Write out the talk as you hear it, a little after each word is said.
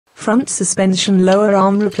Front suspension lower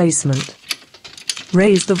arm replacement.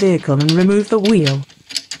 Raise the vehicle and remove the wheel.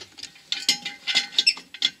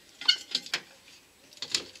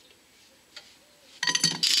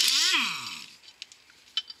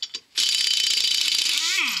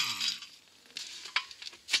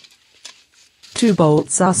 Two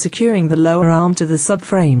bolts are securing the lower arm to the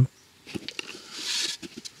subframe.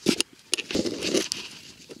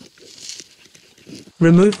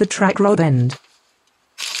 Remove the track rod end.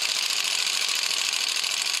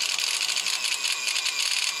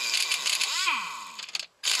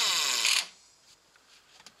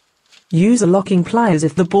 Use a locking pliers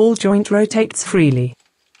if the ball joint rotates freely.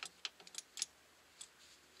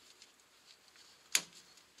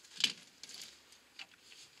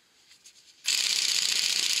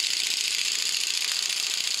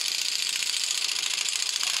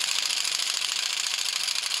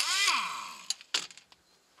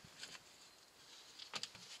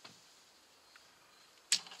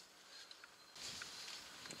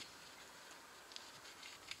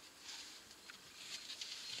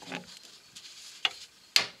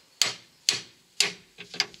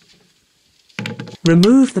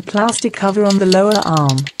 Remove the plastic cover on the lower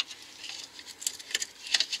arm.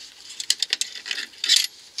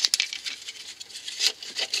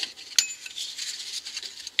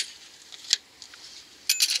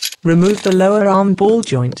 Remove the lower arm ball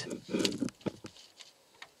joint.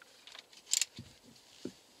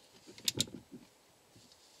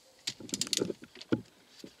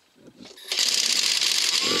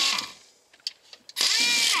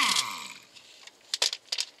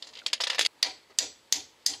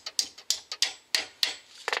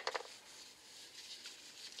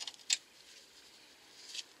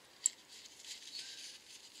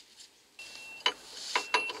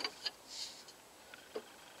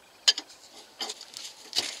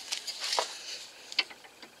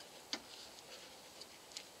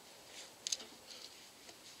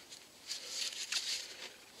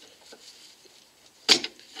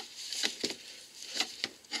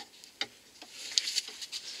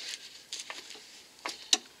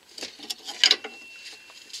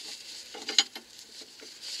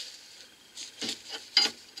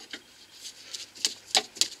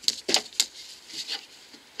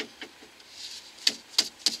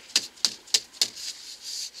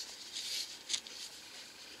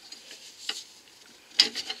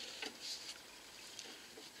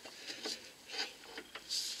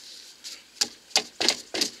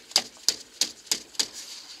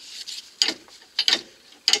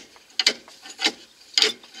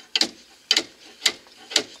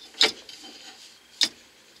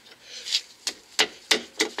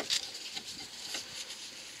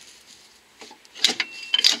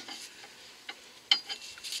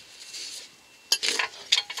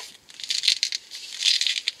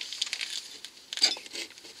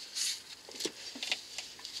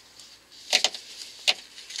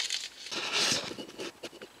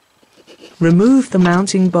 Remove the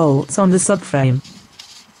mounting bolts on the subframe.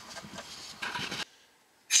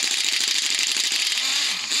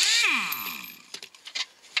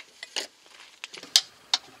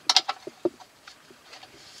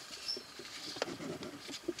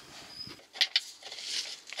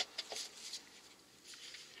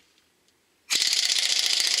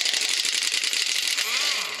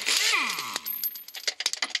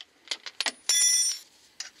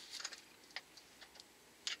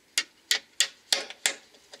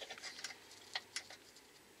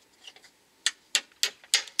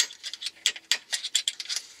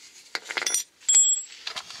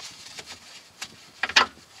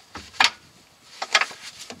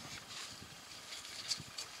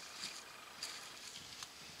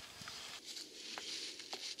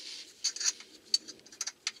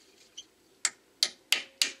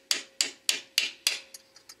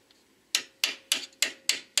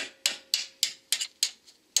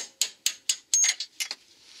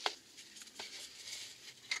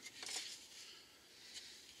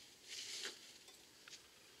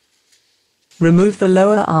 Remove the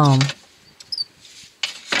lower arm.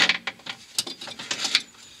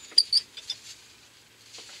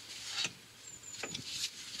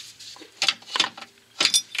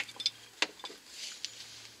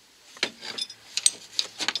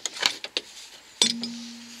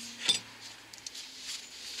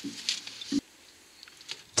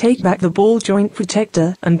 Take back the ball joint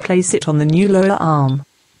protector and place it on the new lower arm.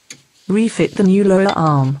 Refit the new lower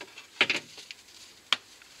arm.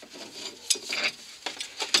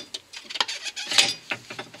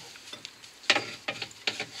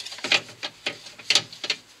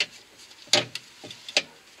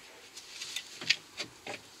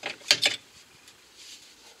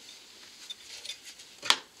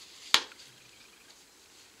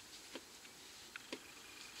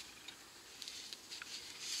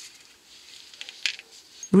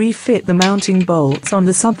 Refit the mounting bolts on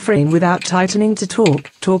the subframe without tightening to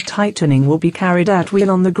torque. Torque tightening will be carried out wheel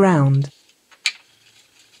on the ground.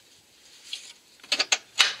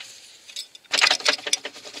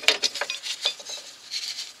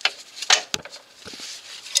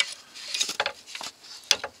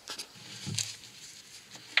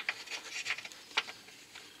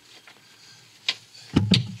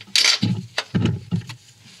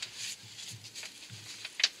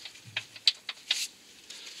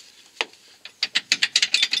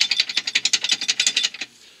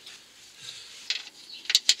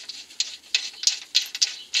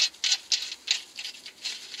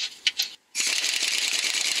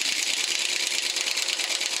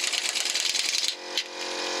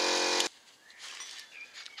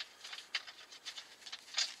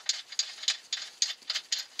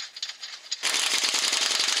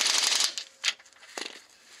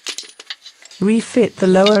 Refit the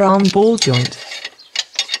lower arm ball joint.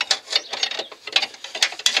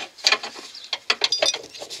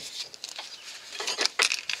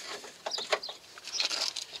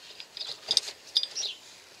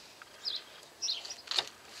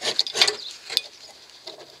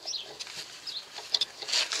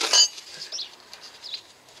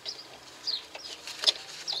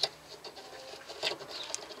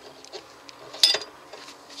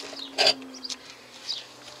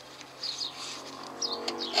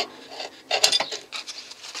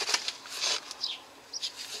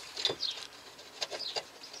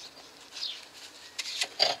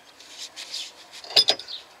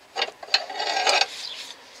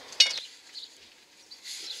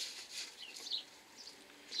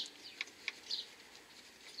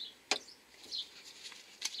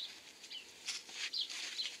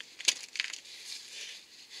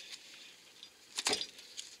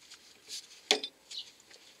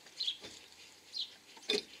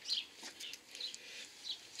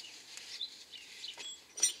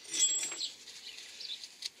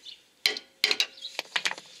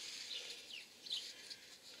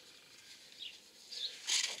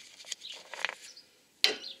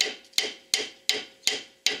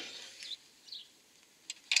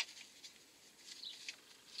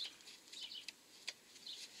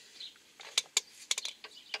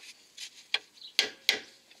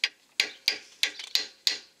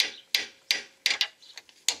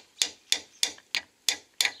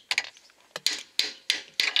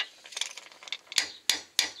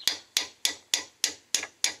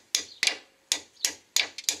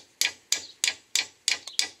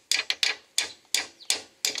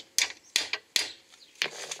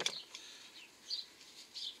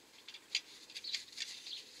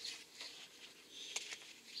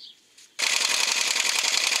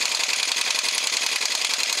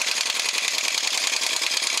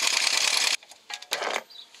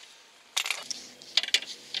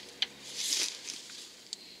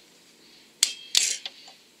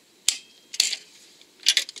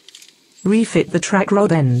 Refit the track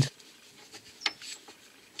rod end.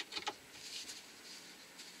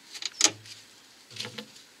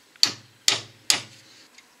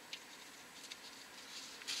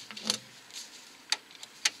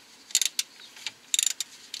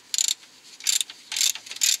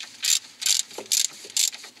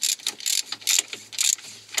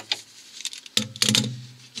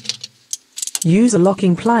 Use a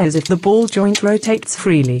locking pliers if the ball joint rotates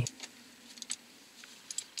freely.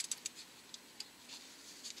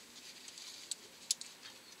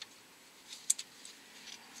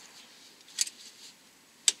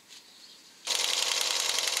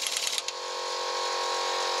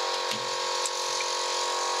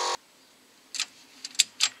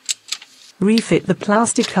 Refit the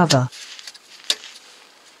plastic cover.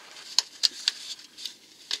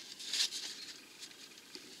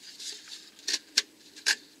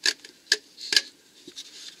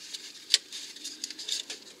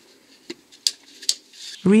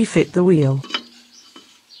 Refit the wheel.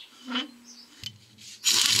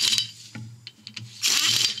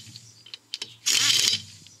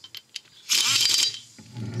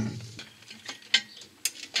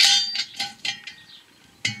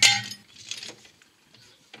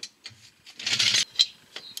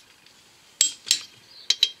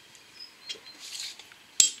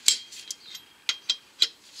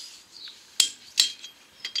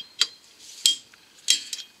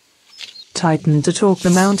 Tighten to torque the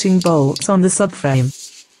mounting bolts on the subframe.